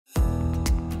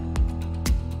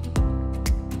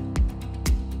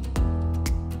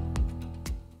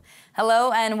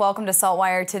Hello and welcome to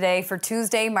SaltWire today for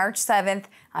Tuesday, March 7th.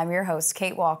 I'm your host,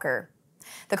 Kate Walker.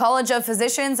 The College of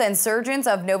Physicians and Surgeons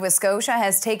of Nova Scotia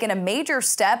has taken a major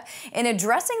step in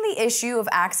addressing the issue of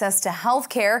access to health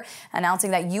care,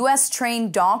 announcing that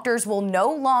U.S.-trained doctors will no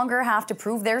longer have to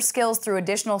prove their skills through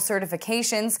additional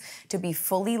certifications to be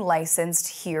fully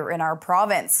licensed here in our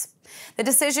province. The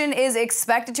decision is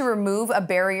expected to remove a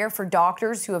barrier for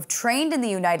doctors who have trained in the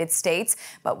United States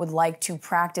but would like to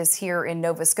practice here in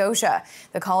Nova Scotia.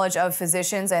 The College of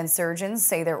Physicians and Surgeons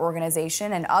say their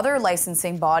organization and other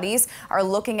licensing bodies are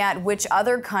looking at which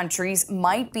other countries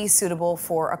might be suitable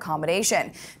for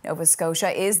accommodation. Nova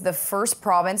Scotia is the first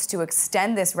province to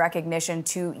extend this recognition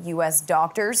to U.S.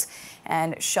 doctors.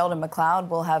 And Sheldon McLeod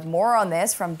will have more on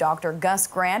this from Dr. Gus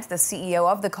Grant, the CEO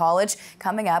of the college,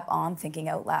 coming up on Thinking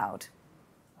Out Loud.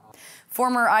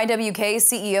 Former IWK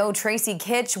CEO Tracy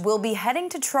Kitch will be heading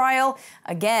to trial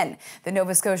again. The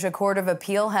Nova Scotia Court of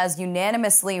Appeal has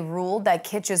unanimously ruled that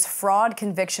Kitch's fraud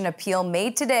conviction appeal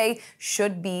made today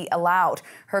should be allowed.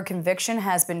 Her conviction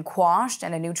has been quashed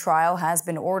and a new trial has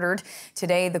been ordered.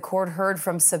 Today, the court heard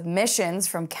from submissions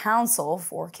from counsel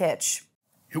for Kitch.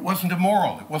 It wasn't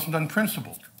immoral, it wasn't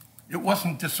unprincipled, it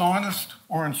wasn't dishonest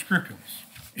or unscrupulous.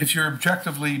 If you're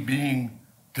objectively being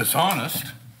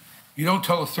dishonest, you don't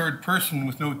tell a third person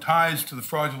with no ties to the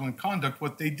fraudulent conduct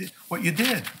what you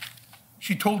did.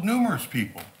 She told numerous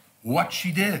people what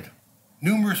she did.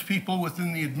 Numerous people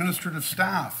within the administrative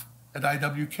staff at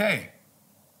IWK,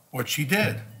 what she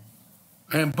did.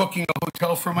 I am booking a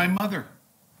hotel for my mother.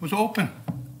 It was open.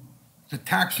 The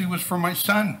taxi was for my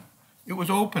son. It was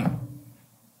open.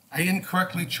 I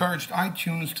incorrectly charged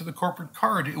iTunes to the corporate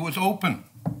card. It was open.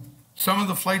 Some of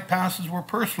the flight passes were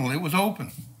personal. It was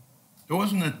open. There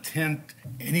wasn't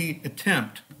any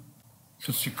attempt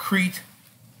to secrete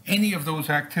any of those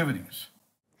activities.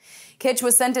 Kitch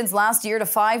was sentenced last year to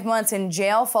 5 months in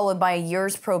jail, followed by a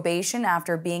year's probation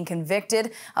after being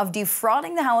convicted of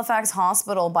defrauding the Halifax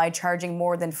hospital by charging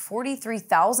more than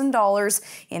 $43,000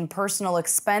 in personal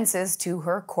expenses to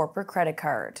her corporate credit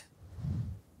card.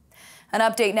 An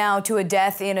update now to a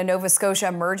death in a Nova Scotia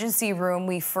emergency room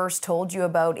we first told you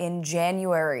about in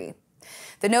January.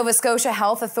 The Nova Scotia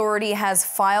Health Authority has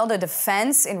filed a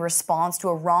defense in response to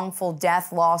a wrongful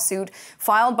death lawsuit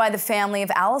filed by the family of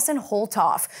Allison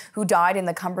Holtoff, who died in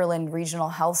the Cumberland Regional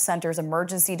Health Centre's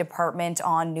emergency department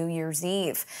on New Year's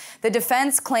Eve. The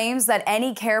defense claims that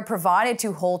any care provided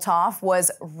to Holtoff was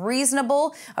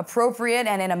reasonable, appropriate,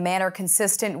 and in a manner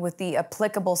consistent with the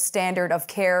applicable standard of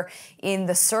care in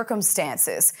the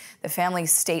circumstances. The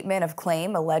family's statement of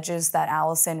claim alleges that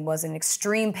Allison was in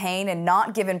extreme pain and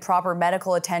not given proper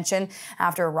medical attention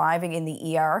after arriving in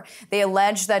the ER. They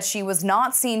allege that she was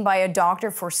not seen by a doctor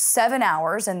for 7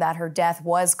 hours and that her death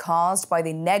was caused by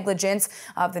the negligence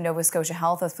of the Nova Scotia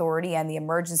Health Authority and the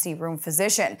emergency room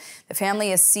physician. The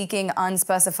family is seeking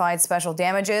unspecified special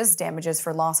damages, damages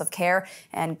for loss of care,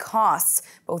 and costs.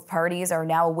 Both parties are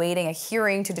now awaiting a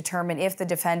hearing to determine if the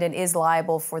defendant is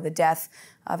liable for the death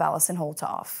of Allison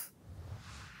Holtoff.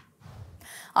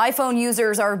 iPhone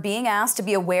users are being asked to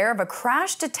be aware of a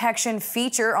crash detection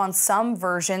feature on some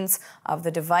versions of the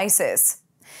devices.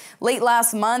 Late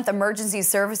last month, emergency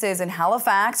services in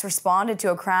Halifax responded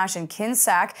to a crash in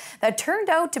Kinsack that turned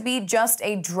out to be just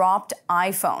a dropped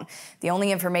iPhone. The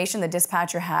only information the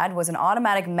dispatcher had was an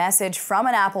automatic message from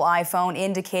an Apple iPhone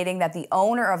indicating that the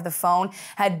owner of the phone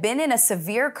had been in a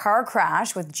severe car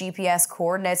crash with GPS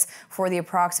coordinates for the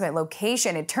approximate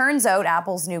location. It turns out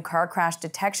Apple's new car crash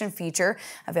detection feature,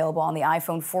 available on the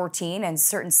iPhone 14 and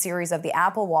certain series of the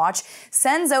Apple Watch,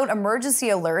 sends out emergency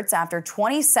alerts after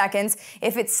 20 seconds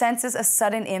if it senses a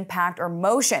sudden impact or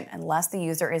motion, unless the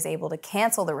user is able to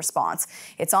cancel the response.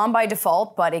 It's on by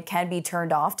default, but it can be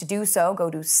turned off. To do so,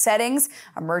 go to Settings,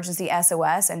 Emergency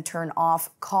SOS, and turn off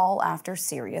Call After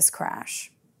Serious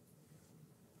Crash.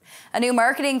 A new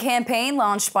marketing campaign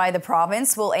launched by the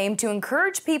province will aim to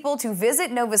encourage people to visit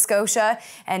Nova Scotia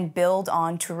and build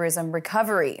on tourism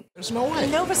recovery. There's no way.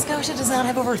 Nova Scotia does not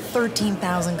have over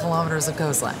 13,000 kilometers of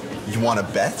coastline. You want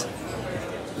to bet?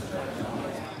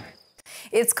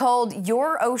 It's called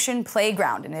Your Ocean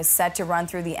Playground and is set to run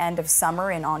through the end of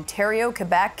summer in Ontario,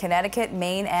 Quebec, Connecticut,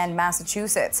 Maine, and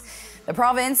Massachusetts. The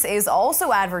province is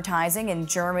also advertising in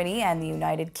Germany and the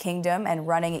United Kingdom and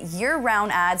running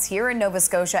year-round ads here in Nova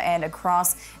Scotia and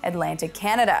across Atlantic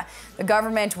Canada. The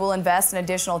government will invest an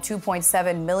additional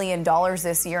 $2.7 million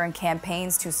this year in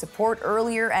campaigns to support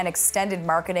earlier and extended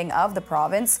marketing of the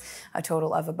province. A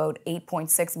total of about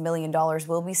 $8.6 million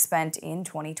will be spent in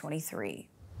 2023.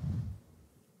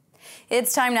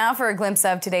 It's time now for a glimpse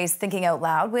of today's Thinking Out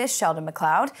Loud with Sheldon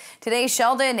McLeod. Today,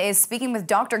 Sheldon is speaking with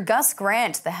Dr. Gus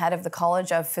Grant, the head of the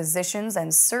College of Physicians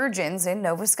and Surgeons in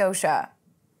Nova Scotia.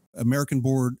 American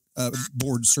board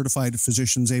certified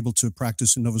physicians able to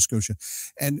practice in Nova Scotia.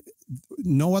 And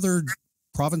no other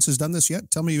province has done this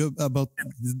yet. Tell me about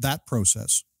that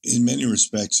process. In many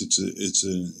respects,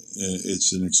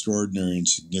 it's an extraordinary and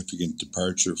significant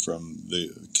departure from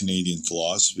the Canadian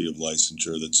philosophy of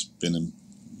licensure that's been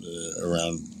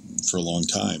around for a long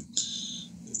time.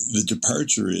 The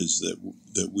departure is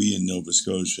that we in Nova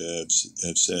Scotia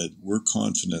have said we're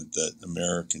confident that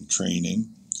American training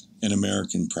and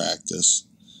American practice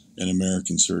and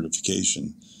American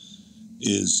certification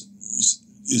is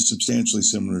substantially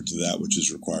similar to that which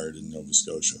is required in Nova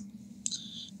Scotia.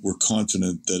 We're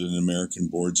confident that an American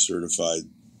board certified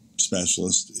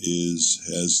specialist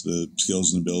has the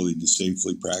skills and ability to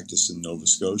safely practice in Nova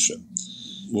Scotia.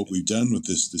 What we've done with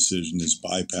this decision is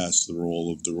bypass the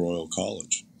role of the Royal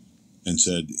College and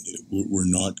said we're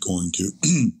not going to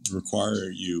require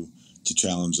you to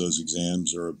challenge those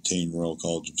exams or obtain Royal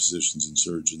College of Physicians and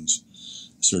Surgeons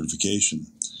certification.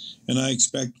 And I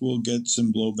expect we'll get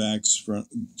some blowback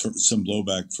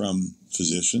from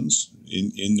physicians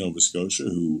in Nova Scotia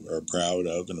who are proud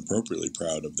of and appropriately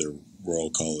proud of their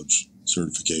Royal College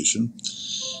certification.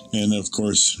 And of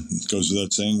course, it goes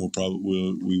without saying,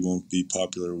 we won't be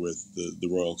popular with the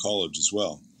Royal College as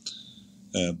well.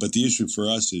 But the issue for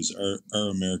us is, are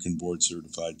American board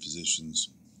certified physicians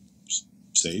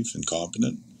safe and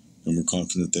competent? And we're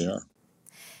confident they are.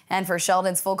 And for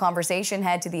Sheldon's full conversation,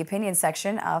 head to the opinion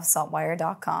section of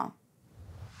SaltWire.com.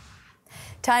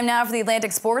 Time now for the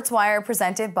Atlantic Sports Wire,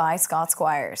 presented by Scott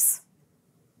Squires.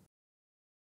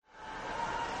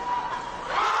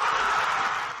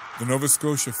 The Nova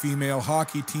Scotia female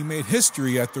hockey team made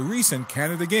history at the recent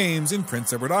Canada Games in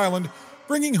Prince Edward Island,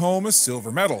 bringing home a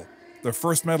silver medal, the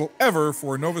first medal ever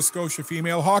for a Nova Scotia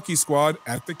female hockey squad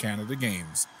at the Canada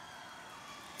Games.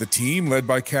 The team, led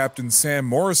by Captain Sam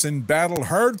Morrison, battled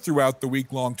hard throughout the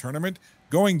week-long tournament,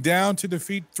 going down to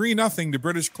defeat 3-0 to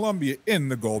British Columbia in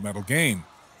the gold medal game.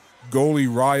 Goalie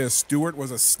Raya Stewart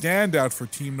was a standout for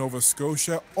Team Nova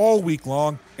Scotia all week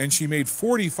long, and she made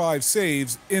 45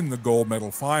 saves in the gold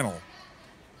medal final.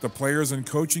 The players and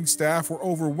coaching staff were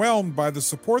overwhelmed by the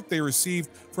support they received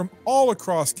from all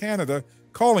across Canada,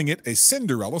 calling it a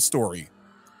Cinderella story.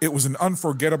 It was an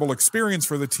unforgettable experience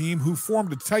for the team, who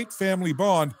formed a tight family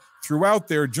bond throughout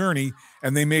their journey,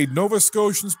 and they made Nova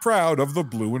Scotians proud of the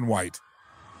blue and white.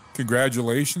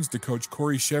 Congratulations to Coach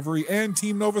Corey Chevery and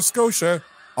Team Nova Scotia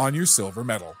on your silver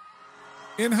medal.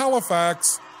 In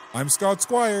Halifax, I'm Scott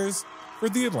Squires for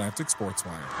the Atlantic Sports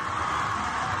Wire.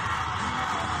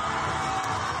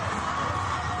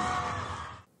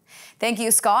 Thank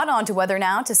you, Scott. On to weather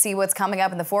now. To see what's coming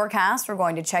up in the forecast, we're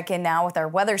going to check in now with our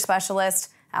weather specialist,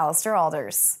 Alistair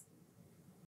Alders.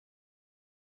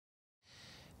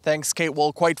 Thanks, Kate.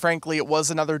 Well, quite frankly, it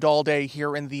was another dull day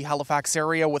here in the Halifax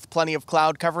area with plenty of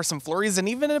cloud cover, some flurries, and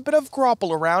even a bit of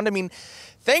grapple around. I mean,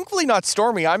 thankfully not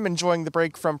stormy. I'm enjoying the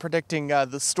break from predicting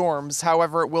the storms.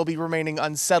 However, it will be remaining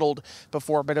unsettled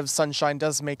before a bit of sunshine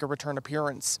does make a return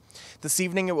appearance. This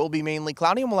evening, it will be mainly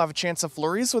cloudy, and we'll have a chance of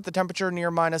flurries with the temperature near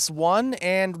 -1,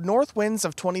 and north winds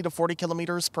of 20 to 40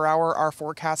 kilometers per hour are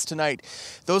forecast tonight.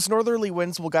 Those northerly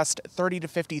winds will gust 30 to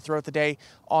 50 throughout the day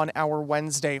on our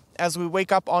Wednesday. As we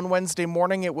wake up on Wednesday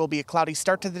morning, it will be a cloudy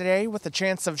start to the day with a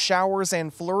chance of showers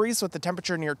and flurries with the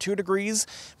temperature near 2 degrees,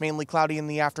 mainly cloudy in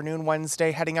the afternoon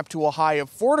Wednesday, heading up to a high of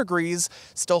 4 degrees,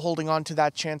 still holding on to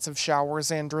that chance of showers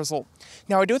and drizzle.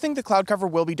 Now, I do think the cloud cover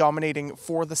will be dominating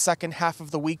for the second half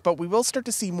of the week, but we will start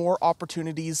to see more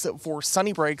opportunities for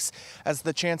sunny breaks as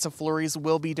the chance of flurries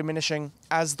will be diminishing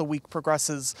as the week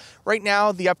progresses. Right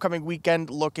now, the upcoming weekend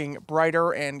looking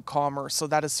brighter and calmer, so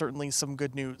that is certainly some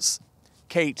good news.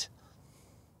 Kate.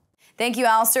 Thank you,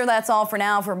 Alistair. That's all for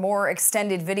now. For more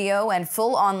extended video and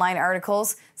full online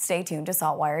articles, stay tuned to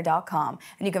SaltWire.com.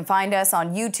 And you can find us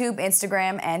on YouTube,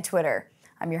 Instagram, and Twitter.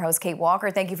 I'm your host, Kate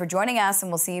Walker. Thank you for joining us, and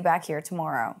we'll see you back here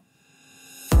tomorrow.